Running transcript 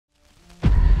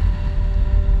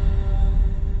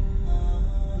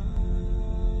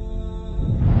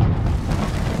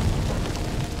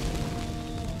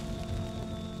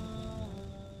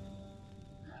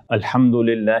الحمد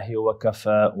لله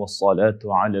وكفى والصلاة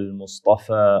على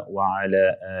المصطفى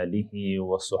وعلى آله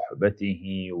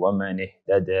وصحبته ومن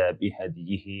اهتدى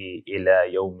بهديه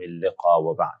إلى يوم اللقاء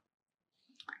وبعد.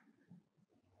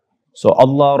 So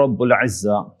Allah Rabbul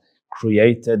Izzah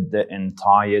created the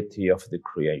entirety of the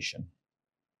creation.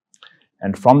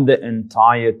 And from the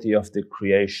entirety of the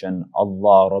creation,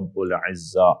 Allah Rabbul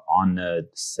Izzah honored,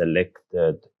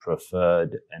 selected,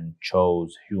 preferred, and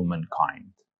chose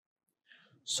humankind.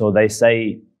 So they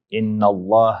say, Inna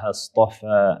Allah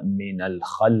astafa min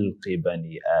al-khalqi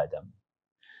bani Adam.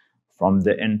 From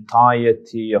the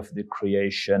entirety of the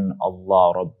creation,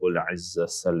 Allah Rabbul Izzah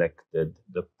selected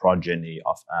the progeny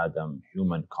of Adam,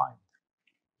 humankind.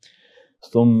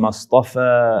 ثم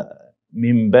اصطفى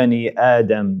من بني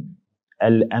آدم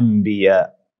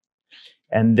al-anbiya.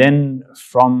 And then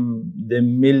from the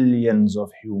millions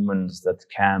of humans that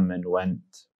came and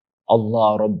went,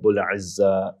 Allah Rabbul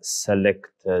Izzah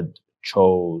selected,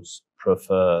 chose,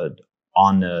 preferred,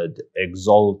 honored,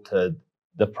 exalted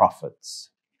the prophets.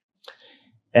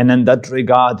 And in that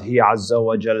regard, He Azza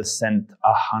wa Jal sent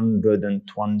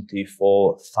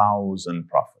 124,000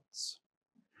 prophets.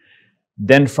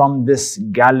 Then from this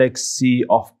galaxy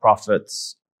of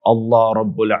prophets, Allah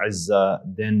Rabbul Izzah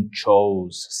then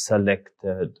chose,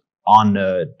 selected,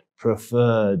 honored,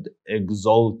 preferred,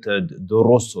 exalted the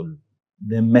Rusul,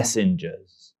 the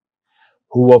messengers,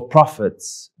 who were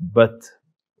prophets, but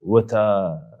with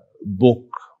a book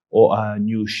or a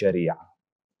new Sharia.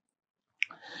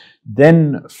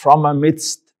 Then from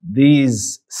amidst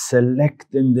these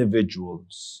select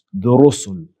individuals, the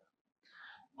Rusul,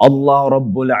 Allah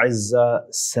Rabbul Izzah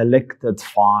selected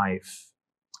 5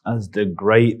 as the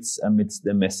greats amidst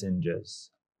the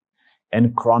messengers.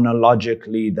 And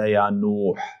chronologically they are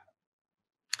Nuh,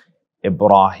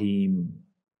 Ibrahim,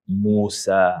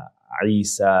 Musa,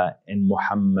 Isa, and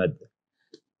Muhammad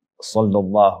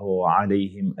sallallahu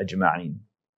alayhim ajma'in.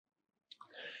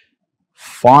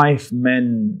 5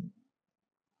 men,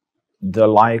 the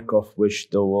like of which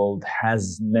the world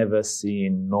has never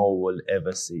seen nor will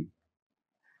ever see.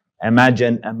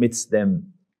 Imagine amidst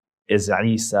them is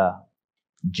Isa,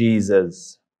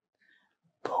 Jesus,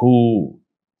 who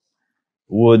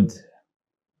would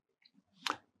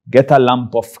get a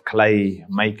lump of clay,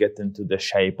 make it into the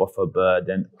shape of a bird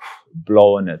and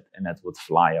blow on it, and it would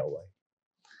fly away.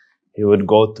 He would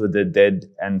go to the dead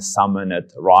and summon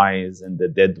it, rise, and the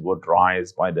dead would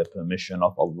rise by the permission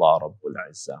of Allah Rabbul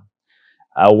Izzah.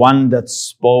 One that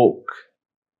spoke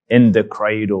in the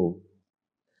cradle,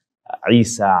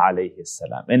 Isa alayhi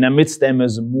salam. And amidst them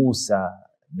is Musa,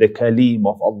 the Kalim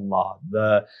of Allah,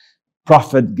 the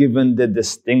Prophet given the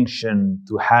distinction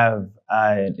to have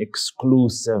an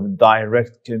exclusive,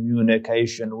 direct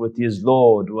communication with his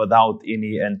Lord without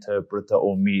any interpreter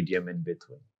or medium in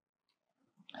between.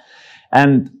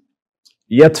 And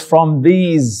yet from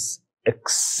these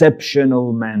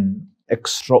exceptional men,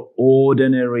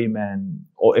 extraordinary men,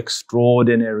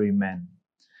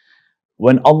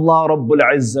 when Allah Rabbul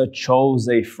Izzah chose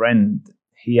a friend,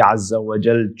 He Azza wa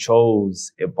Jal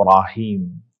chose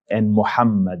Ibrahim and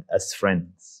Muhammad as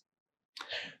friends.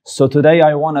 So today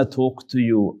I want to talk to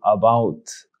you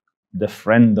about the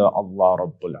friend of Allah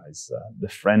Rabbul Izzah, the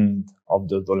friend of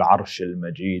the Dhul Arsh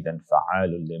al-Majid and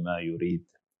Fa'alul lima yurid,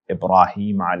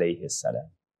 Ibrahim alayhi salam.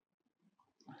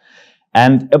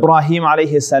 And Ibrahim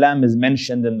alayhi salam is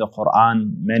mentioned in the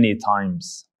Quran many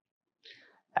times.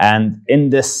 And in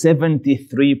the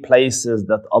 73 places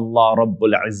that Allah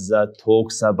Rabbul Izzah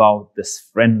talks about this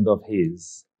friend of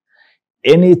His,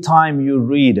 anytime you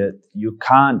read it, you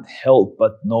can't help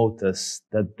but notice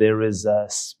that there is a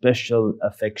special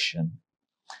affection,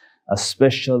 a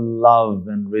special love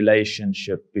and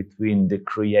relationship between the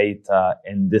Creator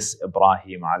and this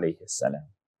Ibrahim alayhi salam.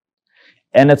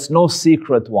 And it's no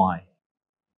secret why.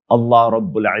 Allah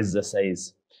Rabbul Izzah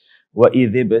says,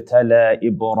 وَإِذِ ابْتَلَى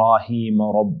إِبْرَاهِيمَ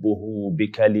رَبُّهُ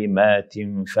بِكَلِمَاتٍ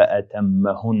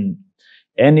فَأَتَمَّهُنْ.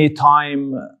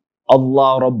 Anytime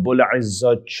Allah Rabbul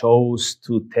Izzah chose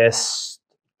to test,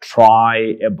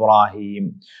 try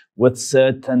Ibrahim with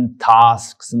certain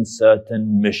tasks and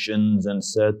certain missions and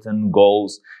certain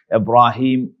goals,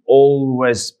 Ibrahim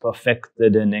always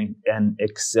perfected and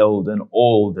excelled in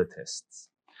all the tests.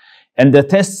 And the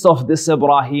tests of this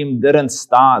Ibrahim didn't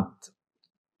start,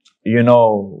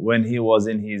 when he was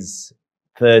in his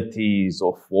 30s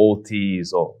or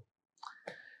 40s.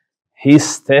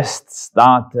 His tests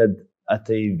started at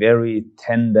a very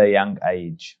tender young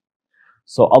age.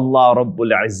 So Allah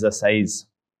Rabbul Izzah says,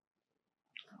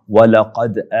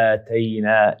 وَلَقَدْ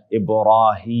آتَيْنَا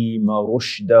إِبْرَاهِيمَ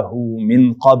رُشْدَهُ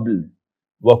مِنْ قَبْلِ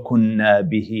وَكُنَّا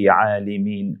بِهِ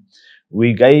عَالِمِينَ.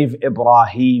 We gave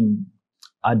Ibrahim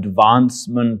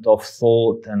advancement of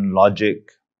thought and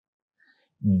logic,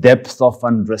 depth of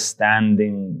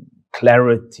understanding,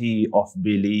 clarity of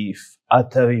belief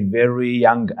at a very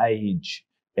young age,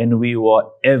 and we were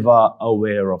ever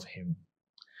aware of him.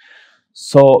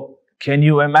 So can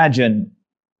you imagine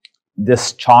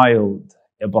this child,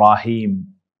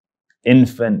 Ibrahim,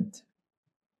 infant,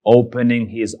 opening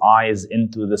his eyes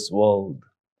into this world,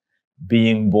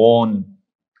 being born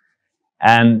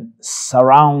and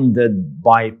surrounded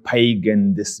by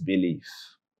pagan disbelief?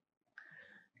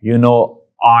 You know,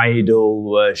 idol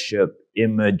worship,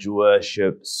 image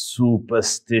worship,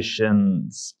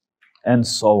 superstitions, and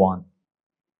so on.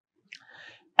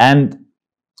 And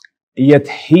yet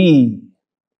he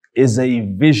is a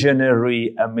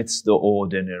visionary amidst the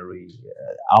ordinary,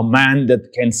 a man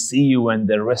that can see when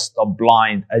the rest are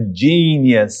blind, a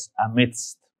genius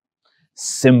amidst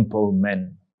simple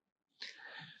men.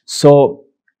 So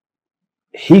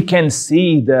he can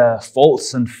see the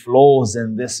faults and flaws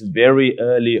in this very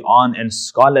early on, and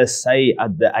scholars say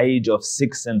at the age of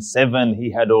 6 and 7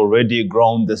 he had already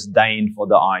grown disdain for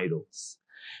the idols.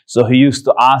 So he used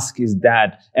to ask his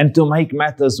dad, and to make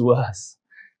matters worse,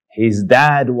 his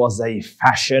dad was a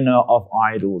fashioner of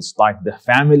idols, like the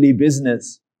family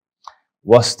business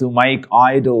was to make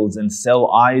idols and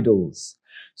sell idols.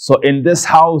 So in this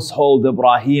household,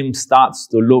 Ibrahim starts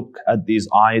to look at these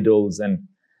idols and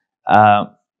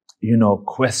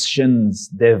questions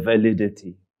their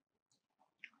validity.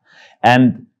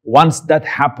 And once that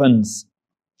happens,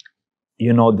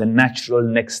 the natural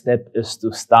next step is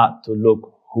to start to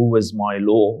look, who is my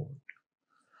Lord?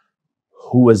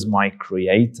 Who is my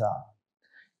Creator?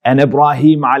 And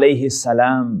Ibrahim alayhi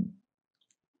salam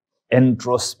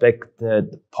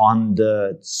introspected,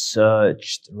 pondered,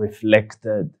 searched,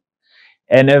 reflected,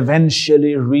 and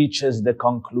eventually reaches the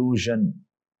conclusion,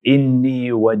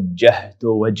 إني وجهت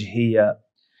وجهي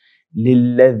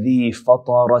للذي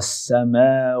فطر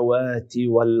السماوات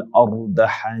والأرض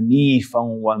حنيفا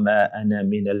وما أنا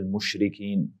من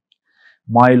المشركين.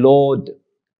 My Lord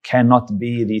cannot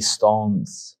be these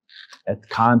stones. It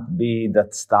can't be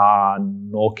that star,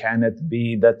 nor can it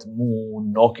be that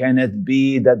moon, nor can it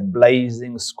be that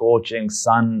blazing, scorching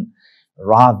sun.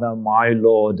 Rather, my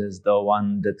Lord is the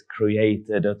one that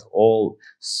created it all.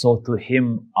 So to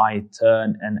him I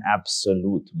turn in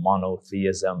absolute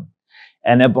monotheism.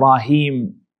 And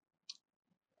Ibrahim,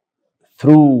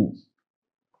 through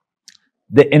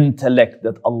the intellect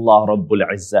that Allah Rabbul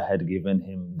Izzah had given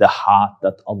him, the heart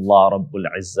that Allah Rabbul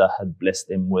Izzah had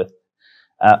blessed him with,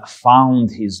 found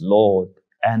his Lord,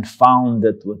 and found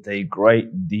it with a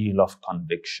great deal of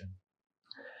conviction.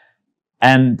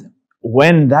 And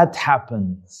when that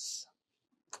happens,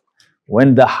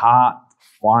 when the heart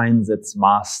finds its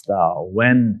master,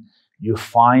 when you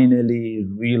finally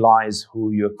realize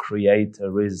who your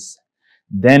Creator is,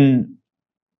 then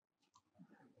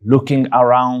looking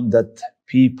around at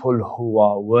people who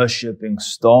are worshipping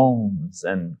stones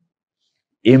and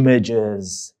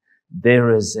images,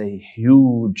 there is a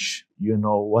huge,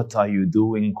 what are you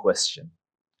doing question.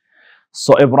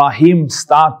 So Ibrahim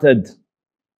started,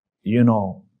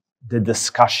 the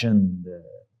discussion, the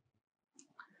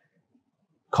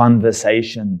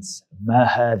conversations. ما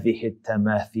هذه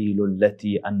التماثيل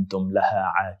التي أنتم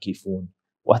لها عاكفون?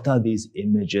 What are these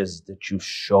images that you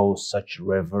show such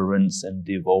reverence and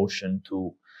devotion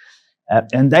to?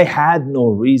 And they had no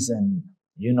reason,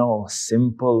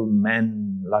 simple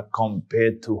men, like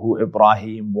compared to who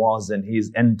Ibrahim was and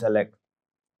his intellect.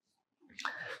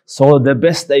 So the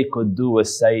best they could do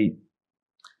is say,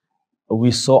 we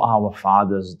saw our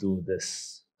fathers do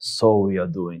this, so we are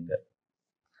doing it.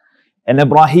 And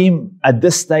Ibrahim, at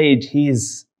this stage,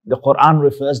 the Quran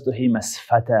refers to him as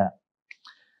Fata.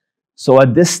 So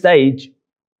at this stage,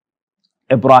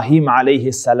 Ibrahim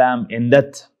alayhi salam, in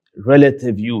that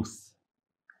relative youth,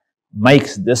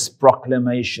 makes this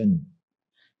proclamation,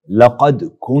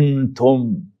 لَقَدْ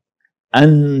كُنْتُمْ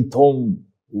أَنْتُمْ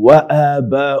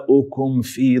وَآبَاؤُكُمْ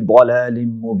فِي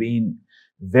ضَلَالٍ مُبِينٍ.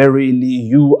 Verily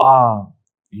you are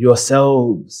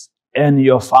yourselves and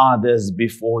your fathers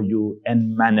before you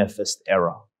in manifest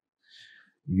error.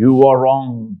 You were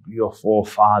wrong, your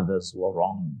forefathers were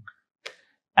wrong.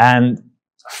 And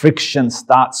friction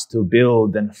starts to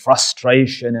build and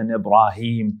frustration in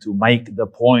Ibrahim to make the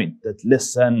point that,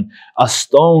 listen, a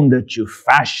stone that you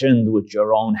fashioned with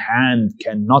your own hand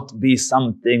cannot be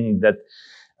something that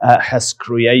has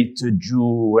created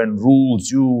you and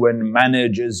rules you and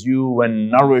manages you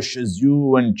and nourishes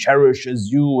you and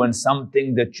cherishes you, and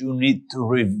something that you need to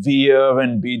revere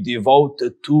and be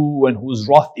devoted to, and whose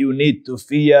wrath you need to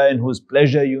fear and whose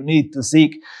pleasure you need to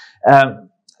seek.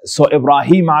 So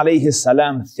Ibrahim alayhi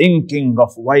salam, thinking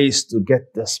of ways to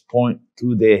get this point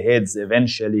to their heads,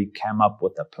 eventually came up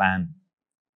with a plan.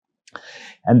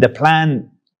 And the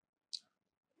plan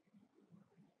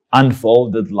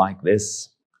unfolded like this.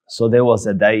 So there was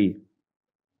a day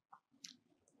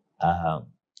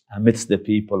amidst the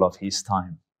people of his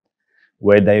time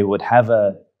where they would have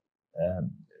a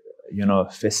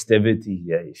festivity,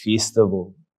 a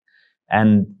festival,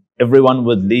 and everyone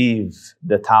would leave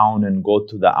the town and go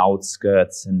to the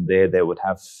outskirts, and there they would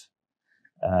have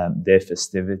their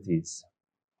festivities.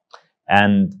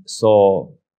 And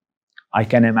so I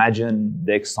can imagine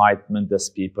the excitement as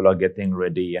people are getting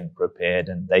ready and prepared,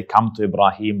 and they come to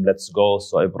Ibrahim, let's go.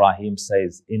 So Ibrahim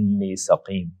says, Inni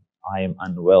saqim, I am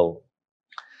unwell,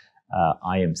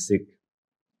 I am sick.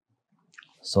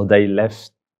 So they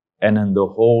left, and in the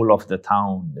whole of the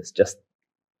town, it's just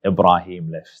Ibrahim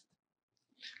left.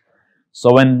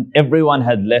 So when everyone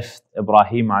had left,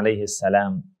 Ibrahim alayhi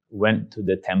salam went to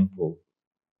the temple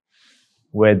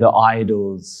where the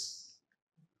idols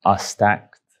are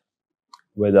stacked,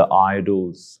 where the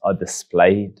idols are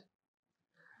displayed.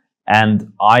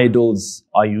 And idols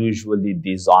are usually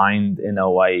designed in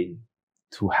a way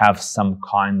to have some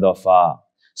kind of a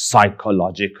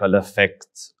psychological effect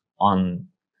on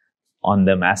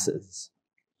the masses.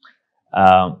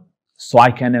 So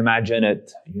I can imagine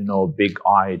it, big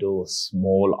idols,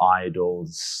 small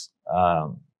idols,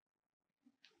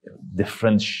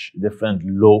 different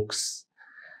looks,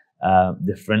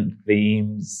 different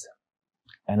themes.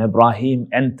 And Ibrahim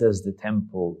enters the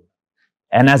temple.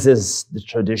 And as is the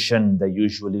tradition, they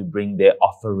usually bring their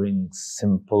offerings,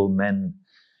 simple men,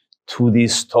 to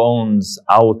these stones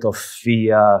out of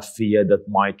fear that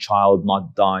my child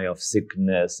not die of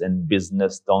sickness and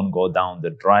business don't go down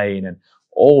the drain and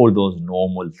all those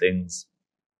normal things.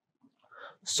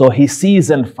 So he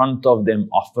sees in front of them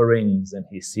offerings, and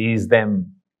he sees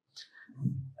them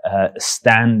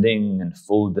standing in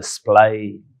full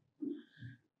display.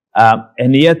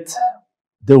 And yet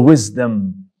the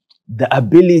wisdom, the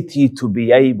ability to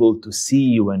be able to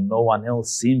see when no one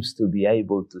else seems to be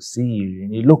able to see.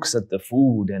 And he looks at the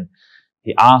food and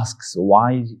he asks,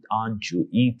 why aren't you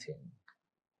eating?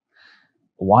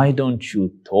 Why don't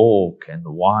you talk? And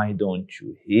why don't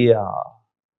you hear?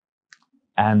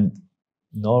 And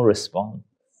no response.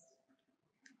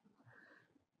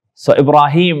 So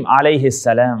Ibrahim alayhi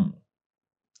salam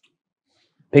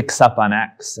picks up an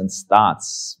axe and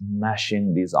starts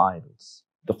smashing these idols.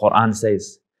 The Quran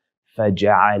says,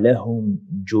 فَجَعَلَهُمْ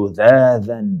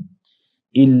جُذَاذًا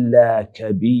إِلَّا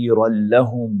كَبِيرًا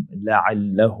لَهُمْ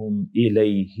لَعَلَّهُمْ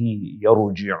إِلَيْهِ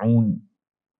يَرْجِعُونَ.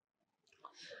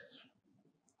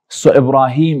 So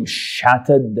Ibrahim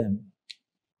shattered them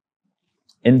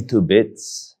into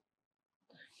bits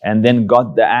and then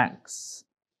got the axe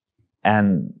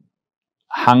and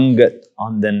hung it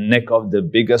on the neck of the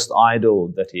biggest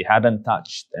idol that he hadn't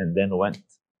touched, and then went.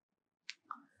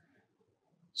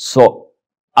 So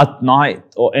at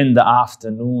night or in the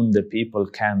afternoon, the people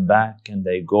came back and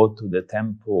they go to the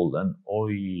temple, and all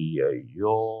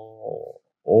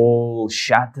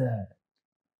shattered.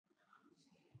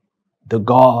 The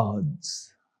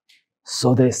gods.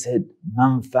 So they said,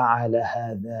 Man fa'ala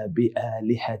hadha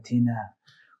bi'alihatina.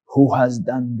 Who has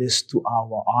done this to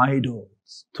our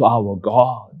idols, to our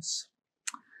gods?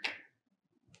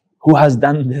 Who has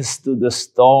done this to the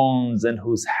stones in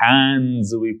whose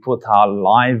hands we put our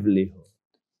livelihood?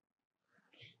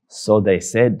 So they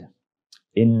said,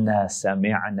 Inna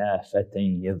sami'na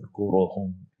fatan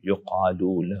yadhkuruhum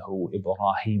yuqalu lahu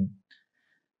Ibrahim.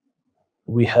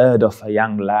 We heard of a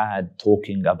young lad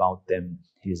talking about them.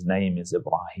 His name is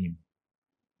Ibrahim.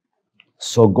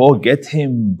 So go get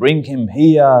him, bring him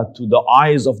here to the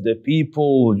eyes of the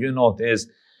people. There's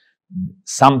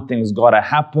something's got to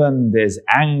happen. There's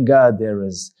anger, there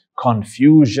is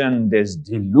confusion, there's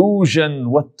delusion,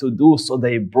 what to do. So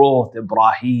they brought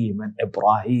Ibrahim, and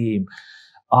Ibrahim,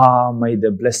 may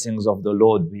the blessings of the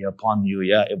Lord be upon you,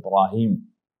 ya Ibrahim.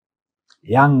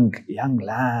 Young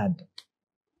lad.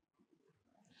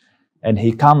 And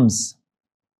he comes,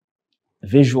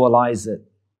 visualize it.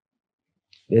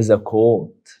 There's a court,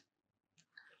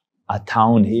 a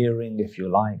town hearing, if you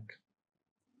like.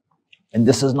 And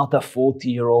this is not a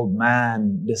 40-year-old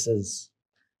man. This is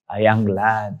a young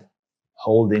lad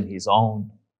holding his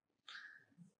own.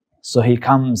 So he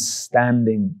comes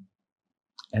standing,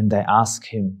 and they ask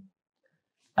him,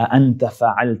 أَأَنْتَ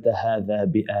فَعَلْتَ هَذَا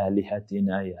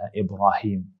بِآلِهَتِنَا يَا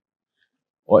إِبْرَاهِيمُ?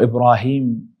 O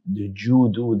Ibrahim, did you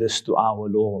do this to our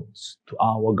lords, to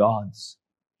our gods?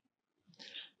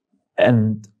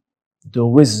 And the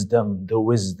wisdom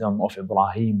of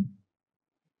Ibrahim.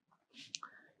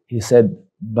 He said,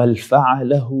 بَلْ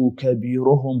فَعَلَهُ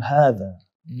كَبِيرُهُمْ هَذَا.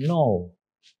 No,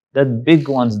 that big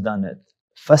one's done it.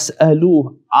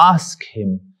 فَاسْأَلُوهُ, ask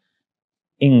him,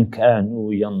 إِن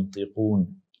كَانُوا يَنْطِقُونَ,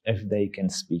 if they can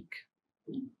speak.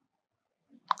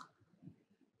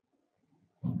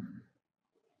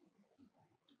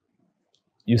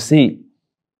 You see,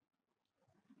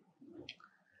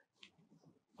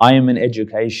 I am in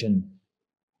education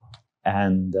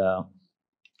and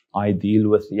I deal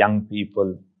with young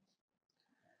people,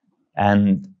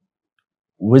 and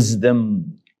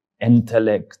wisdom,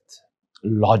 intellect,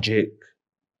 logic,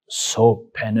 so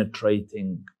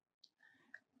penetrating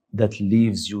that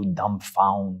leaves you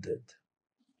dumbfounded.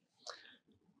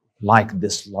 Like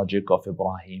this logic of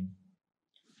Ibrahim.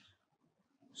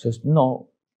 Says, no,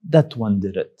 that one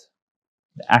did it.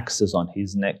 The axe is on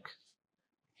his neck.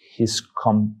 His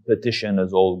competition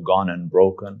is all gone and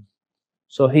broken.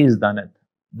 So he's done it.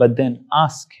 But then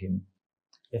ask him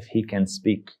if he can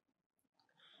speak.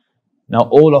 Now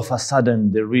all of a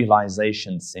sudden the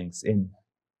realization sinks in.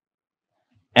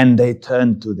 And they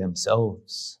turn to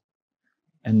themselves.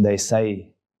 And they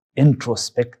say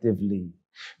introspectively,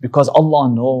 because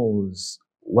Allah knows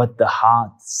what the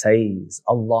heart says.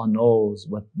 Allah knows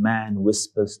what man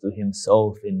whispers to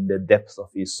himself in the depths of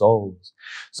his souls.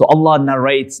 So Allah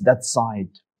narrates that side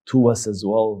to us as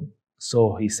well.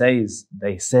 So He says,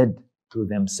 they said to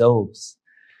themselves,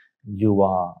 you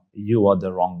are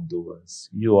the wrongdoers.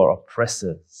 You are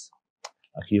oppressors.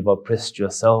 Like you've oppressed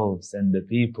yourselves and the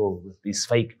people with these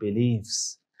fake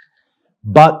beliefs.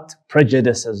 But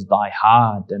prejudices die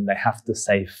hard and they have to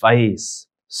save face.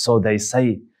 So they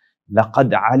say,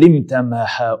 لَقَدْ عَلِمْتَ مَا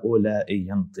هَؤُلَاءِ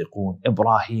يَنْطِقُونَ.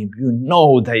 Ibrahim, you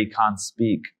know they can't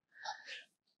speak.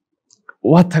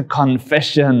 What a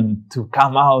confession to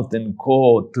come out in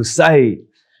court to say,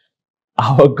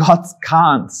 our gods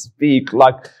can't speak.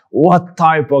 Like, what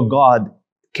type of God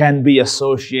can be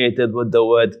associated with the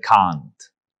word can't?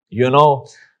 You know,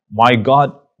 my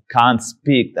God can't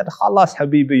speak. That khalas,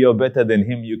 Habibi, you're better than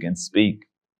him, you can speak.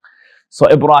 So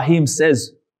Ibrahim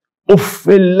says,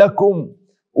 أُفِّل لَكُمْ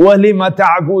وَلِمَ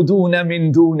تَعْبُدُونَ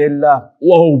مِن دُونِ اللَّهِ.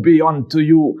 Woe be unto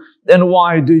you. Then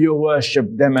why do you worship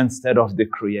them instead of the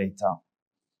Creator?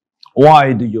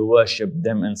 Why do you worship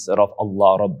them instead of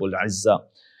Allah Rabbul Izzah?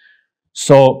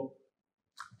 So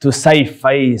to save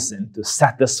face and to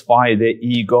satisfy their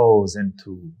egos and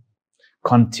to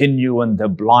continue in the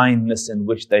blindness in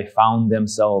which they found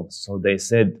themselves. So they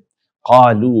said,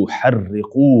 قَالُوا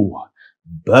حَرِّقُوهُ,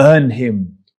 burn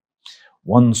him.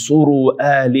 وَانْصُرُوا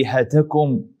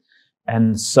آلِهَتَكُمْ,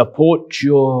 and support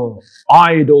your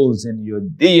idols and your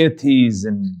deities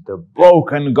and the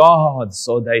broken gods.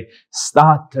 So they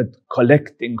started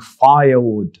collecting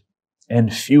firewood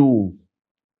and fuel.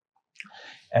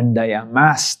 And they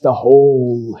amassed a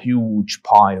whole huge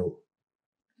pile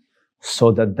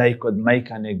so that they could make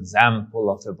an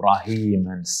example of Ibrahim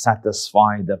and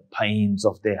satisfy the pains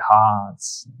of their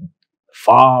hearts,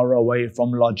 far away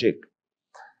from logic.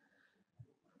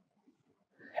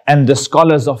 And the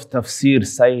scholars of tafsir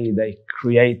say they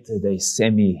created a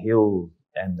semi-hill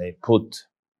and they put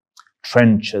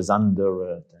trenches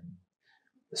under it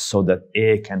so that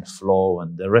air can flow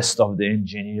and the rest of the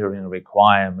engineering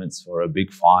requirements for a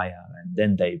big fire. And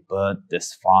then they burnt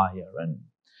this fire and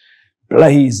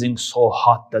blazing so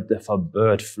hot that if a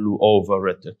bird flew over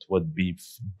it, it would be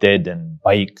dead and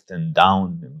baked and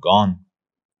down and gone.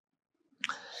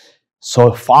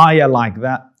 So fire like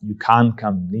that, you can't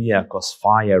come near because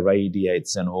fire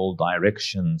radiates in all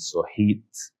directions. So heat,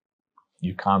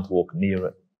 you can't walk near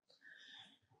it.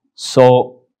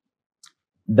 So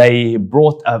they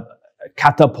brought a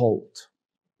catapult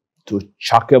to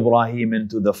chuck Ibrahim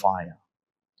into the fire.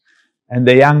 And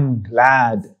the young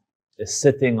lad is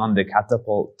sitting on the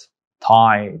catapult,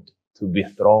 tied to be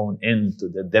thrown into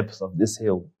the depths of this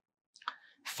hill.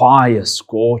 Fire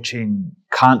scorching,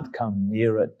 can't come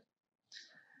near it.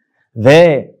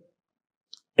 There,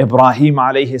 Ibrahim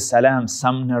alayhi salam,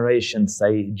 some narrations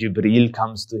say Jibreel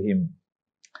comes to him.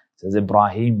 Says,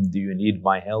 Ibrahim, do you need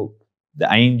my help? The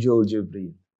angel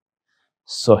Jibreel.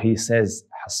 So he says,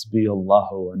 Hasbi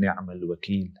Allahu wa ni'mal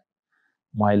wakeel.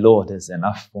 My Lord is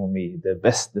enough for me, the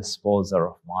best disposer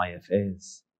of my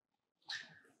affairs.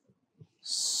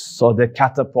 So the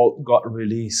catapult got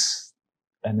released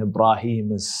and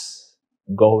Ibrahim is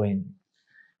going.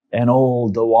 And all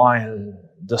the while,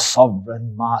 the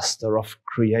sovereign master of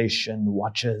creation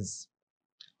watches,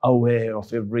 aware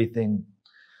of everything.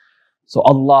 So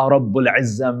Allah Rabbul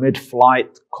Izzah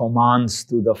mid-flight commands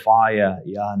to the fire,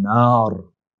 Ya nar,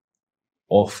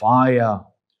 O fire,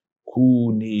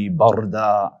 Kuni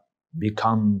barda,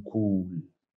 become cool.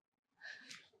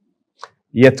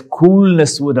 Yet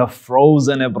coolness would have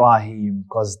frozen Ibrahim,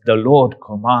 because the Lord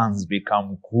commands,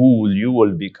 become cool, you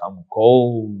will become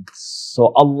cold.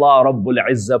 So Allah Rabbul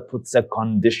Izzah puts a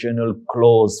conditional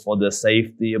clause for the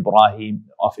safety of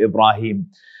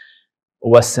Ibrahim.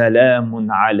 وَسَلَامٌ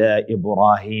عَلَى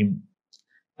Ibrahim,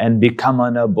 and become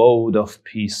an abode of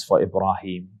peace for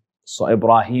Ibrahim. So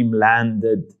Ibrahim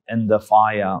landed in the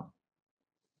fire,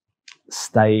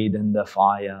 stayed in the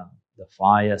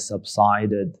fire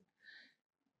subsided.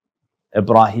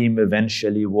 Ibrahim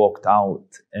eventually walked out,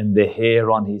 and the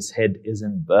hair on his head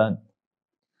isn't burnt.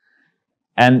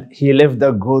 And he lived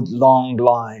a good long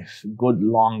life.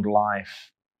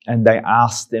 And they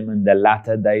asked him in the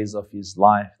latter days of his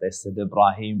life, they said,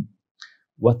 Ibrahim,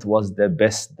 what was the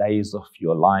best days of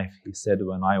your life? He said,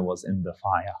 when I was in the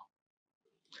fire.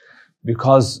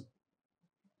 Because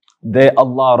there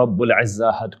Allah Rabbul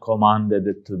Izzah had commanded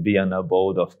it to be an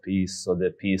abode of peace. So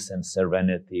the peace and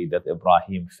serenity that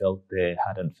Ibrahim felt there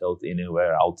hadn't felt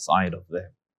anywhere outside of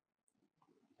there.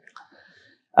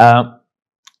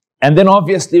 And then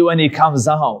obviously when he comes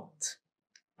out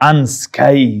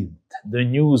unscathed, the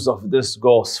news of this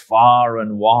goes far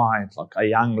and wide. Like a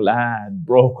young lad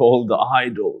broke all the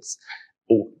idols.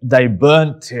 They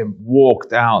burnt him,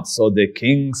 walked out. So the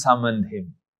king summoned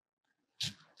him.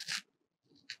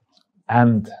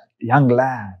 And young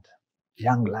lad.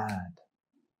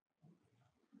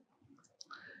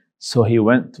 So he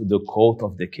went to the court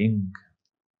of the king.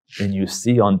 And you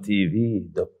see on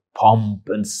TV the pomp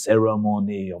and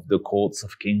ceremony of the courts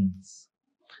of kings.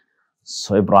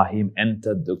 So Ibrahim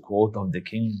entered the court of the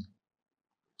king.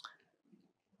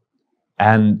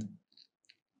 And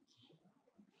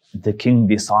the king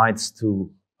decides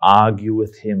to argue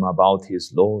with him about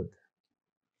his Lord.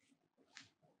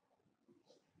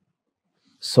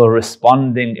 So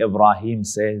responding, Ibrahim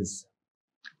says,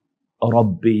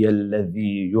 رَبِّيَ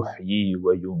الَّذِي يُحْيِي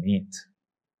وَيُمِيتُ.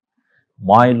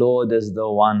 My Lord is the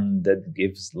one that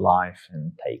gives life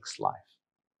and takes life.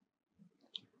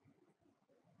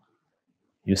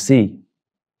 You see,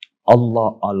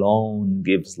 Allah alone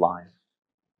gives life.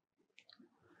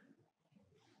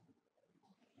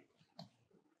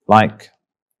 Like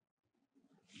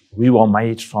we were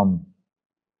made from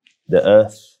the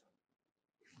earth,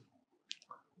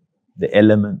 the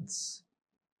elements,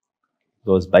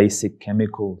 those basic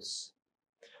chemicals.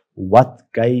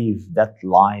 What gave that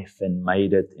life and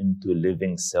made it into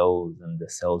living cells, and the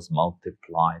cells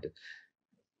multiplied?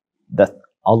 That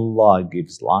Allah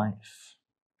gives life.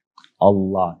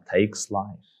 Allah takes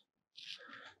life.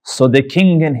 So the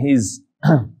king in his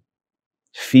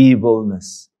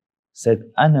feebleness said,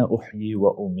 Ana uhyi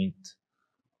wa umit.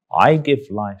 I give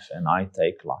life and I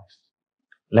take life.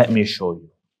 Let me show you.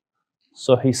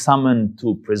 So he summoned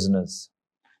two prisoners,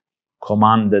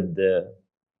 commanded the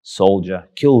soldier,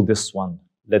 kill this one,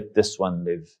 let this one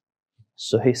live.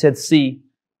 So he said, see,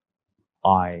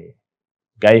 I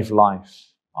gave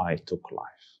life, I took life.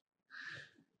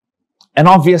 And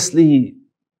obviously,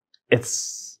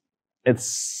 it's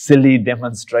silly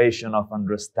demonstration of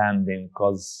understanding,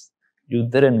 because you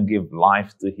didn't give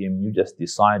life to him. You just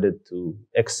decided to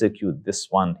execute this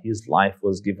one. His life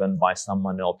was given by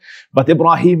someone else. But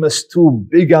Ibrahim is too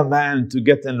big a man to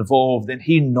get involved. And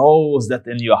he knows that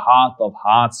in your heart of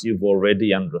hearts, you've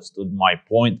already understood my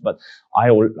point. But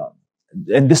I will...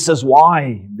 And this is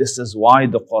why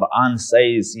the Quran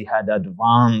says he had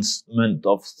advancement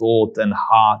of thought and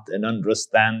heart and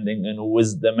understanding and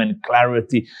wisdom and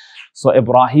clarity. So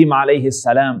Ibrahim alayhi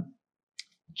salam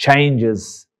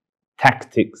changes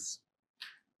tactics.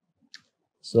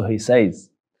 So he says,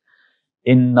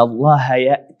 إِنَّ اللَّهَ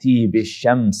يَأْتِي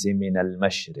بِالشَّمْسِ مِنَ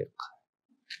الْمَشْرِقِ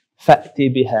فَأْتِ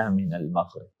بِهَا مِنَ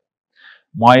الْمَغْرِبِ.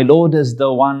 My Lord is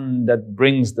the one that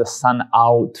brings the sun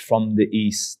out from the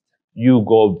east. You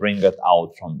go bring it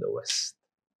out from the west.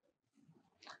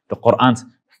 The Quran says,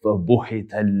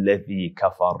 فَبُهِتَ الَّذِي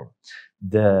كَفَرَ.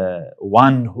 The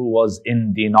one who was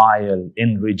in denial,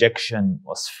 in rejection,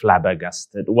 was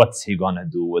flabbergasted. What's he gonna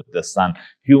do with the sun?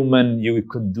 Human, you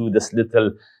could do this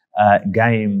little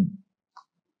game.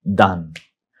 Done.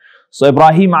 So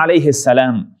Ibrahim alayhi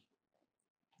salam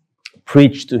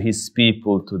preached to his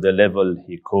people to the level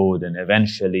he could, and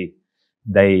eventually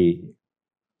they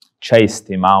chased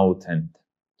him out, and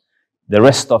the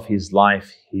rest of his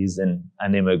life he's an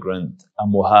immigrant, a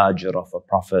muhajir of a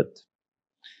prophet,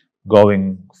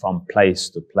 going from place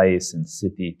to place and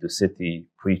city to city,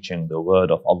 preaching the word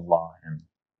of Allah and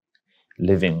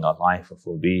living a life of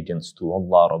obedience to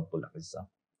Allah Rabbul Izzah.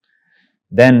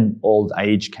 Then old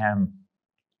age came,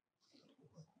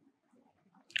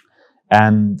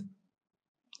 and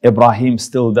Ibrahim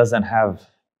still doesn't have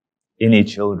any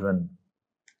children.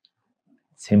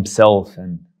 himself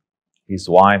and his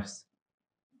wives.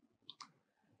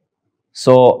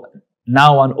 So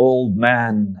now an old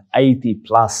man, 80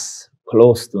 plus,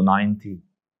 close to 90,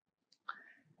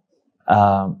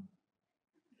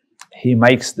 he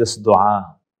makes this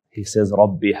dua. He says,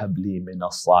 Rabbi habli min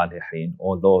as-salihin.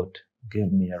 Oh Lord,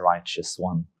 give me a righteous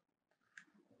one,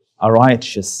 a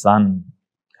righteous son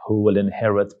who will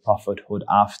inherit prophethood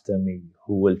after me,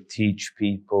 who will teach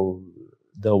people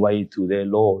the way to their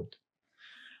Lord.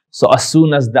 So as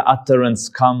soon as the utterance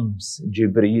comes,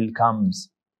 Jibreel comes.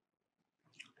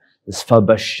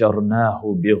 فَبَشَّرْنَاهُ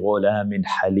بِغُلَامٍ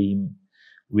حَلِيمٍ.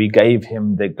 We gave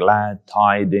him the glad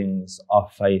tidings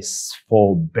of a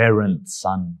forbearant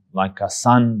son, like a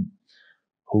son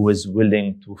who is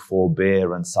willing to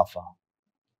forbear and suffer.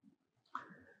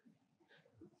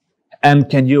 And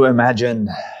can you imagine,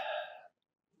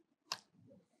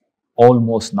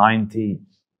 almost 90,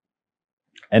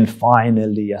 and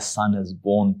finally a son is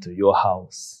born to your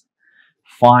house.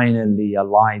 Finally a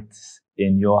light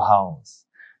in your house.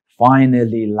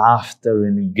 Finally laughter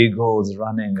and giggles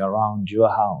running around your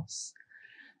house.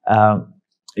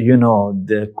 You know,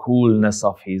 the coolness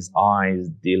of his eyes,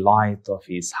 the light of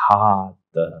his heart,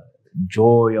 the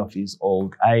joy of his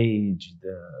old age,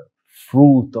 the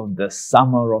fruit of the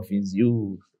summer of his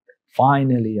youth.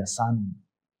 Finally a son.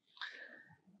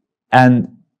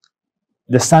 And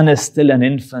the son is still an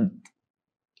infant,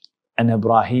 and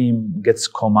Ibrahim gets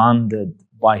commanded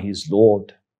by his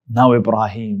Lord, now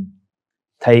Ibrahim,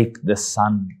 take the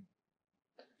son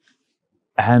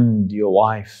and your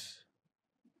wife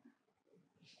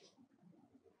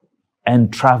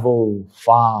and travel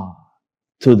far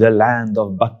to the land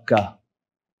of Mecca,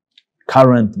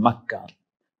 current Mecca,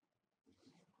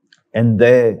 and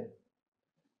there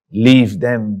leave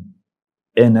them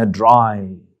in a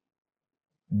dry,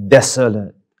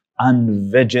 desolate,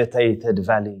 unvegetated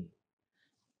valley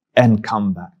and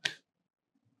come back.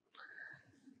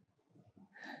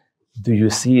 Do you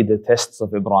see the tests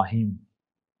of Ibrahim?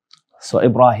 So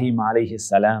Ibrahim alayhi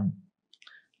salam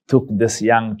took this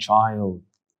young child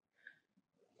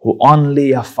who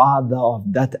only a father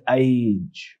of that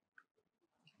age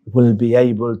will be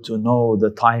able to know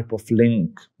the type of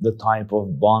link, the type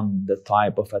of bond, the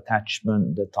type of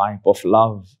attachment, the type of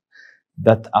love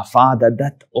that a father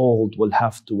that old will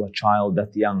have to a child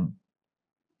that young.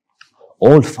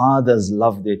 All fathers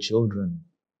love their children,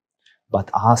 but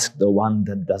ask the one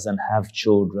that doesn't have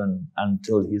children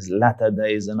until his latter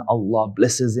days and Allah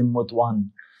blesses him with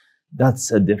one.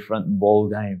 That's a different ball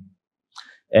game.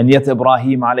 And yet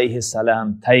Ibrahim alayhi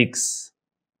salam takes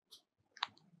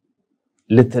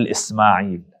little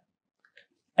Ismail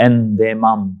and their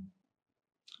mom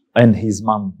and his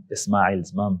mom,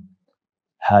 Ismail's mom,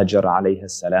 Hajar alayhi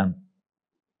salam.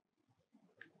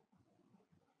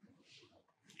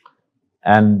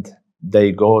 And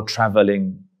they go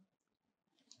traveling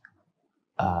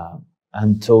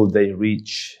until they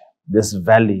reach this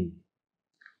valley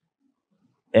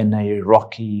in a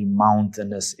rocky,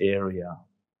 mountainous area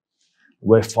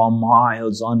where for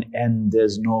miles on end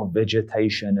there's no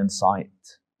vegetation in sight,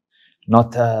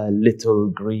 not a little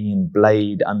green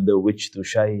blade under which to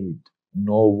shade,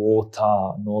 no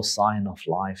water, no sign of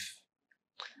life.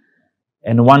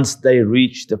 And once they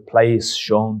reach the place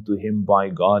shown to him by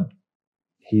God,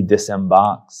 he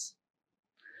disembarks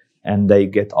and they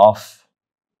get off,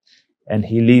 and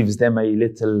he leaves them a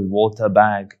little water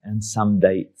bag and some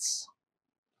dates,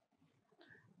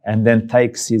 and then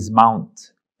takes his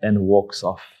mount and walks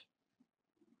off.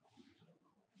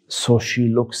 So she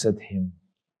looks at him,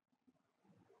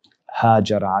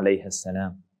 Hajar alayhi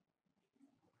salam,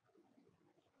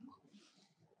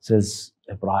 says,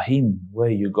 Ibrahim, where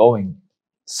are you going?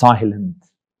 Silent,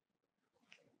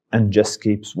 and just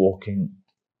keeps walking.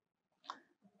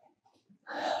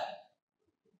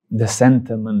 The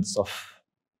sentiments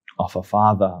of a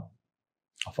father,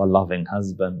 of a loving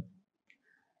husband.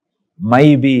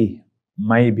 Maybe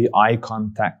eye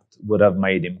contact would have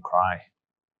made him cry.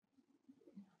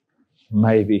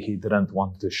 Maybe he didn't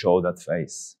want to show that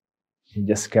face. He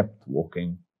just kept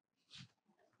walking.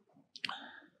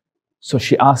 So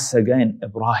she asks again,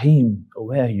 Ibrahim,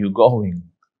 where are you going?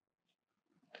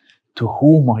 To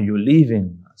whom are you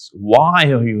leaving us? Why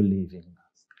are you leaving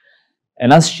us?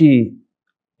 And as she,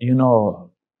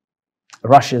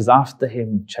 rushes after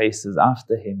him, chases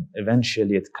after him,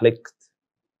 eventually it clicked.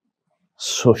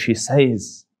 So she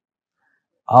says,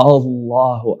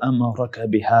 Allahu amaraka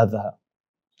bihadha.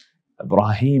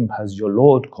 Ibrahim, has your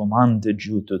Lord commanded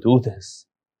you to do this?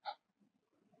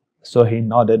 So he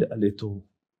nodded a little.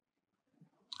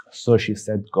 So she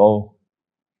said, go.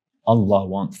 Allah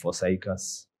won't forsake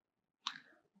us.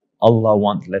 Allah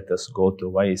won't let us go to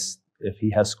waste. If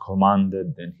He has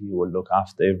commanded, then He will look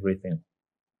after everything.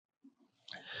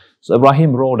 So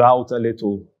Ibrahim rode out a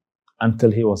little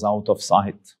until he was out of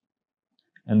sight,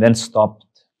 and then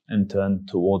stopped and turned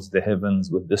towards the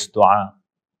heavens with this dua: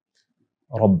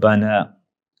 رَبَّنَا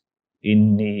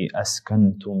إِنِّي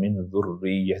أَسْكَنْتُ مِنْ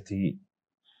ذُرِّيَّتِي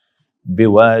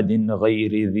بِوَادٍ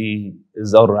غَيْرِ ذِي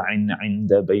زَرْعٍ عِنْدَ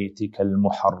بَيْتِكَ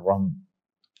الْمُحَرَّمِ.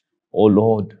 O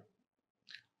Lord,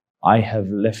 I have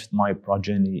left my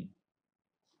progeny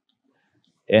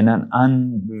in an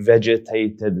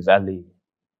unvegetated valley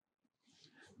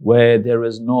where there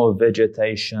is no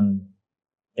vegetation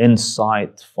in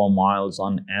sight for miles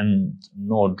on end,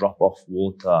 no drop of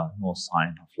water, no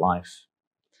sign of life.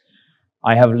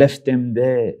 I have left them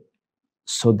there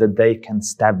so that they can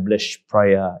establish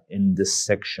prayer in this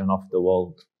section of the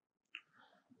world.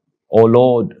 O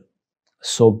Lord,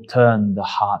 so turn the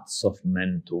hearts of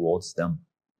men towards them.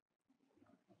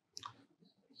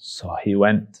 So he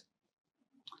went.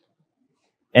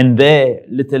 And there,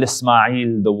 little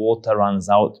Ismail, the water runs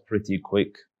out pretty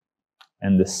quick.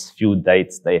 And this few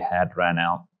dates they had ran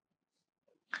out.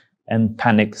 And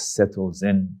panic settles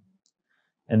in.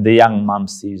 And the young mum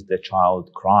sees the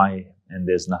child cry, and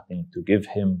there's nothing to give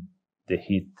him. The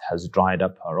heat has dried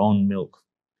up her own milk.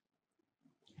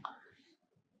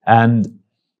 And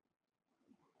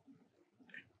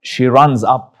she runs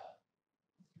up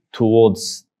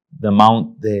towards the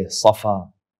mount there, Safa,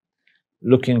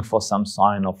 looking for some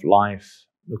sign of life,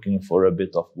 looking for a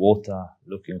bit of water,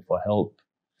 looking for help.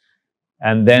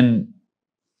 And then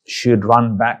she'd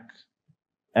run back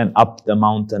and up the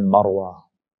mountain Marwa,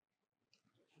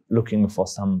 looking for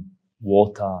some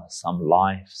water, some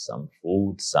life, some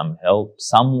food, some help,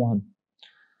 someone.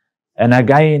 And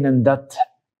again, in that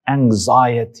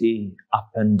anxiety up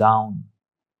and down.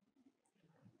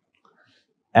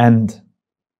 And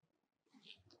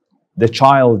the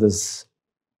child is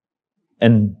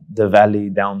in the valley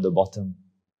down the bottom,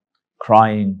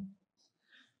 crying.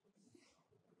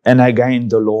 And again,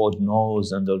 the Lord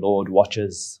knows and the Lord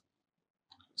watches.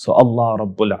 So Allah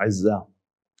Rabbul Izzah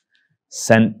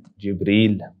sent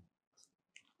Jibreel,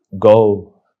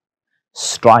 go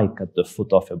strike at the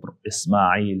foot of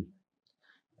Ismail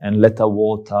and let a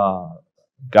water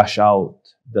gush out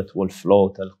that will flow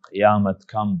till Qiyamah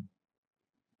come.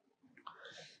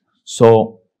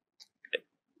 So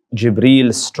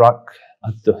Jibreel struck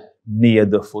near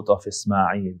the foot of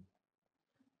Ismail,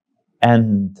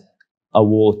 and a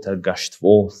water gushed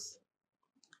forth.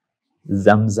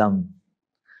 Zamzam,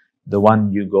 the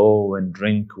one you go and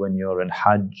drink when you're in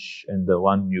Hajj, and the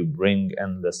one you bring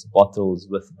endless bottles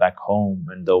with back home,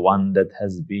 and the one that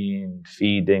has been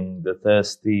feeding the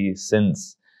thirsty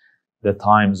since the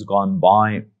times gone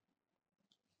by.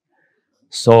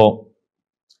 So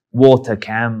water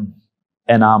came,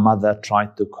 and our mother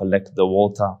tried to collect the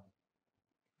water,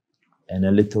 and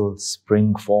a little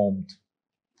spring formed.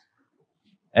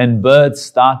 And birds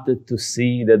started to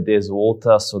see that there's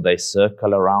water, so they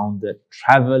circle around it.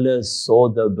 Travelers saw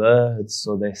the birds,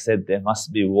 so they said there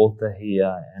must be water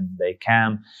here, and they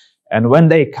came. And when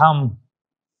they come,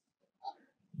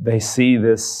 they see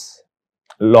this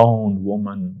lone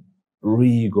woman,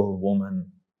 regal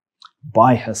woman,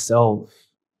 by herself,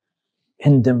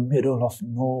 in the middle of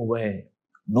nowhere.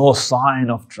 No sign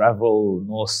of travel,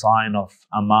 no sign of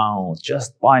amount,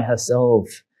 just by herself,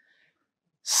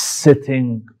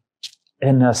 sitting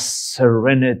in a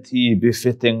serenity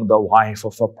befitting the wife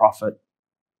of a prophet,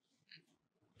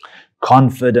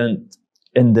 confident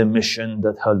in the mission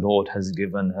that her Lord has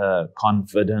given her,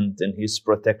 confident in His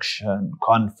protection,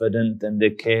 confident in the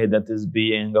care that is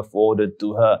being afforded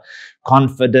to her,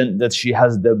 confident that she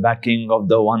has the backing of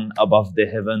the one above the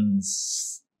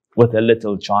heavens with a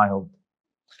little child.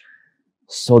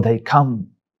 So they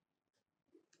come,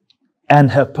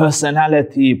 and her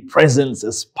personality, presence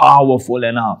is powerful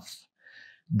enough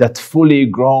that fully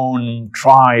grown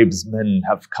tribesmen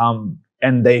have come,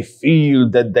 and they feel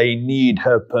that they need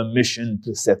her permission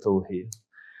to settle here.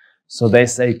 So they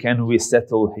say, can we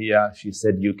settle here? She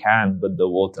said, you can, but the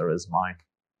water is mine.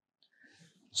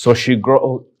 So she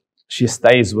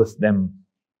stays with them.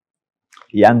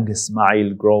 Young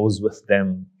Ismail grows with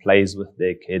them, plays with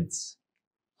their kids.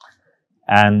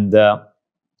 And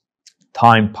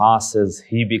time passes,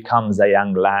 he becomes a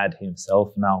young lad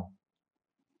himself now.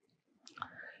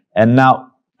 And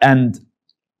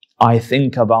I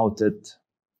think about it,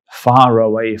 far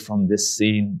away from this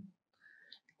scene,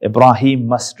 Ibrahim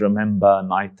must remember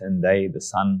night and day the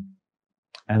son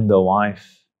and the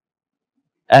wife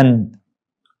and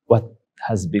what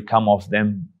has become of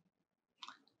them.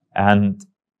 And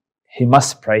he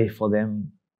must pray for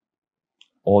them.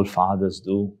 All fathers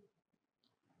do.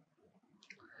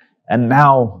 And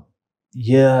now,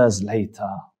 years later,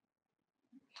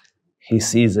 he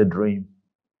sees a dream.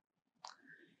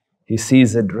 He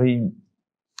sees a dream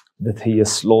that he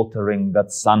is slaughtering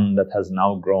that son that has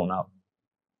now grown up.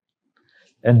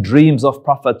 And dreams of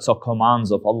prophets are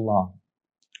commands of Allah,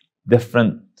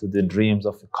 different to the dreams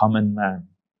of a common man.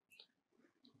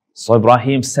 So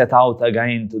Ibrahim set out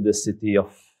again to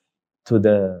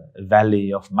the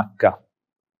valley of Mecca.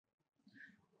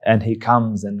 And he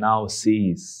comes and now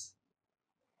sees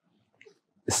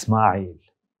Ismail,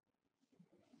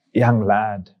 young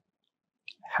lad,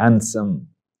 handsome,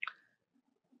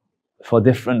 for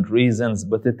different reasons,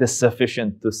 but it is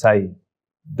sufficient to say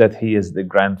that he is the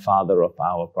grandfather of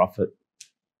our Prophet.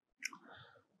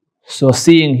 So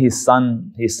seeing his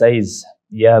son, he says,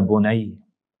 Ya Bunay,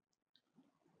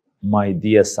 my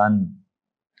dear son,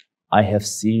 I have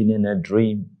seen in a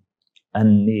dream,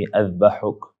 Anni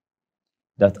adbahuk,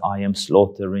 that I am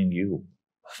slaughtering you.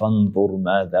 Fanzur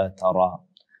madha tara.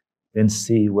 Then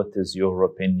see what is your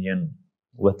opinion,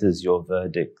 what is your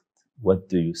verdict, what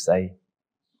do you say?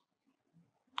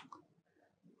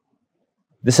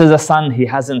 This is a son he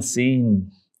hasn't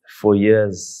seen for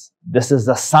years. This is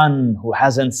a son who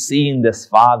hasn't seen this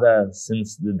father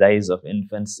since the days of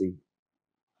infancy.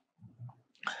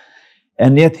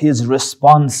 And yet his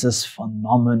response is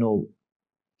phenomenal.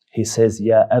 He says,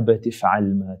 Ya abati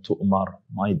fa'al ma tu'mar,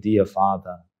 my dear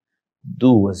father,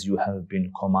 do as you have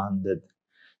been commanded.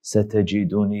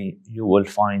 Satajiduni, you will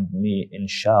find me,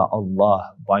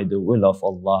 insha'Allah, by the will of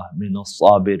Allah, min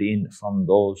as-sabirin, from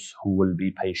those who will be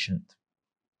patient.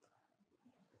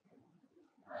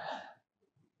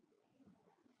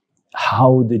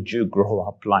 How did you grow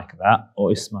up like that, O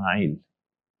Ismail?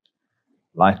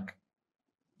 Like,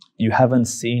 you haven't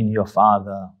seen your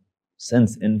father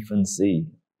since infancy.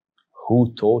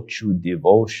 Who taught you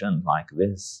devotion like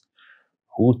this?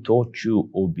 Who taught you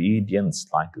obedience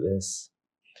like this?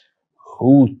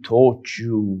 Who taught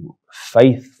you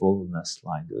faithfulness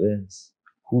like this?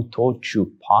 Who taught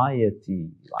you piety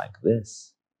like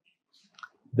this?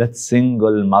 That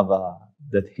single mother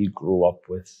that he grew up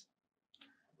with.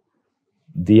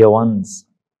 Dear ones,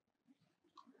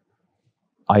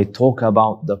 I talk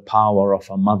about the power of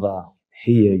a mother.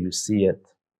 Here you see it,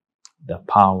 the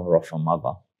power of a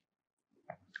mother.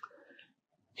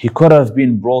 He could have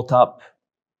been brought up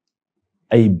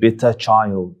a bitter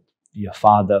child. Your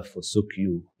father forsook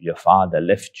you, your father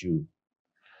left you.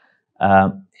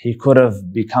 He could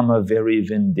have become a very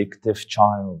vindictive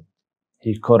child.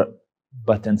 He could,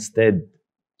 but instead,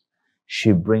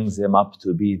 she brings him up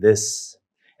to be this.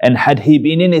 And had he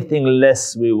been anything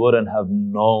less, we wouldn't have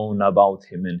known about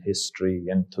him in history.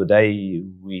 And today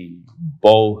we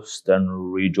boast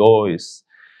and rejoice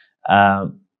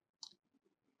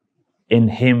in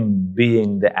him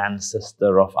being the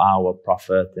ancestor of our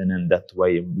Prophet. And in that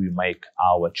way we make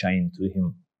our chain to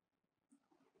him.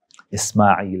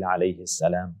 Ismail alayhi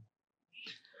salam.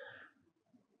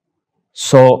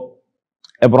 So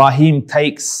Ibrahim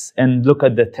takes and look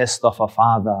at the test of a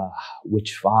father.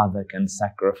 Which father can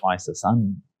sacrifice a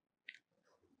son?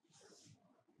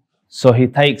 So he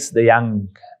takes the young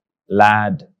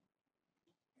lad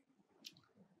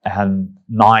and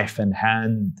knife in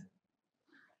hand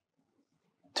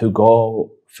to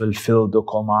go fulfill the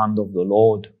command of the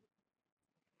Lord.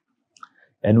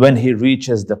 And when he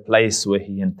reaches the place where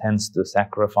he intends to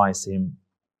sacrifice him,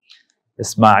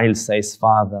 Ismail says,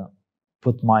 Father,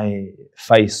 put my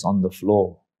face on the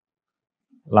floor,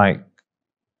 like,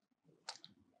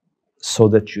 so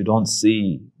that you don't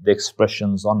see the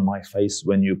expressions on my face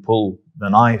when you pull the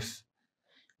knife,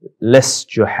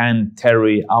 lest your hand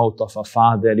tarry out of a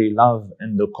fatherly love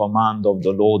and the command of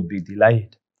the Lord be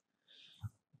delayed.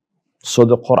 So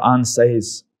the Quran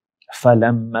says,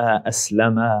 فَلَمَّا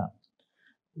أَسْلَمَا,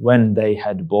 when they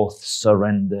had both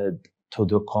surrendered to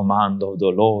the command of the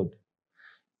Lord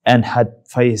and had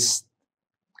faced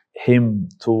him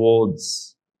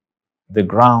towards the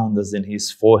ground, as in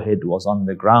his forehead was on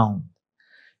the ground,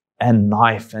 and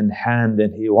knife in hand,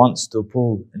 and he wants to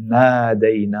pull,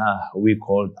 نَادَيْنَاهُ, we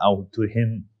called out to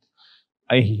him,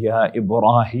 أَيْ يَا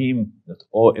إِبْرَاهِيمُ, that,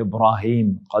 O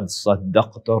Ibrahim, قَدْ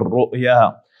صَدَّقْتَ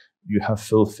الرُّؤْيَا, you have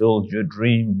fulfilled your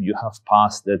dream, you have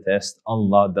passed the test.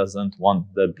 Allah doesn't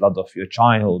want the blood of your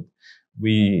child.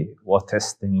 We were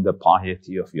testing the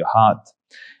piety of your heart.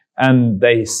 And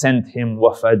they sent him,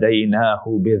 وَفَدَيْنَاهُ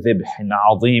بِذِبْحٍ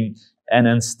عَظِيمٍ, and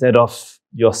instead of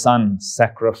your son,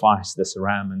 sacrifice this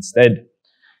ram instead.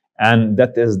 And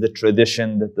that is the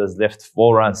tradition that is left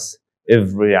for us.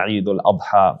 Every Eid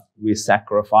al-Adha, we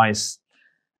sacrifice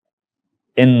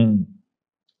in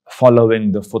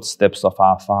following the footsteps of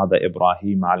our father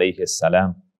Ibrahim alayhi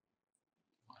salam.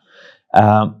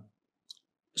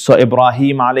 So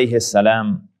Ibrahim alayhi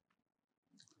salam,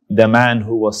 the man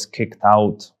who was kicked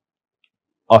out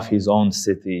of his own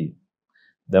city,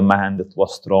 the man that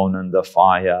was thrown in the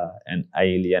fire and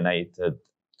alienated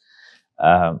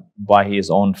by his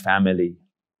own family,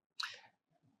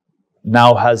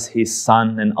 now has his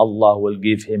son, and Allah will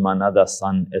give him another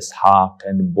son, Ishaq,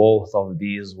 and both of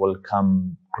these will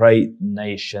come great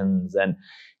nations, and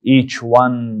each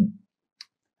one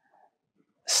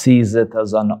sees it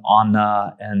as an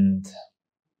honor and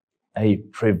a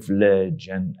privilege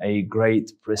and a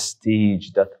great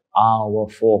prestige that our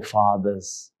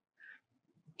forefathers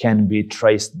can be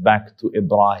traced back to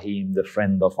Ibrahim, the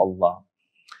friend of Allah.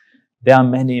 There are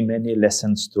many, many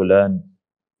lessons to learn.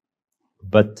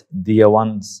 But dear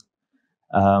ones,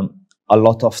 a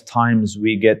lot of times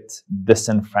we get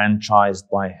disenfranchised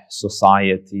by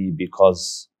society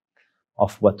because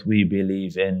of what we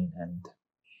believe in.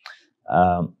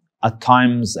 And at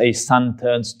times a son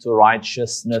turns to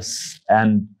righteousness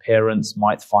and parents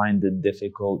might find it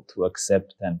difficult to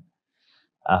accept, and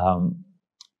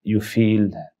you feel,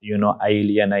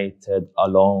 alienated,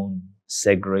 alone,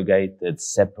 segregated,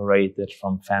 separated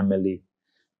from family.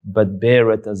 But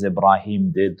bear it as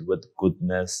Ibrahim did, with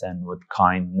goodness and with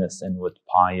kindness and with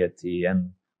piety,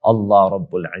 and Allah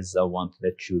Rabbul Izzah won't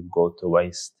let you go to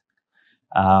waste.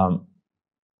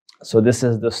 So this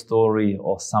is the story,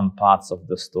 or some parts of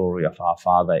the story, of our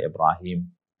father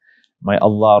Ibrahim. May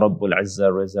Allah Rabbul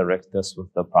Izzah resurrect us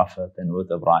with the Prophet and with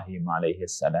Ibrahim alayhi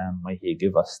salam. May He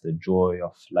give us the joy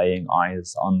of laying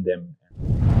eyes on them.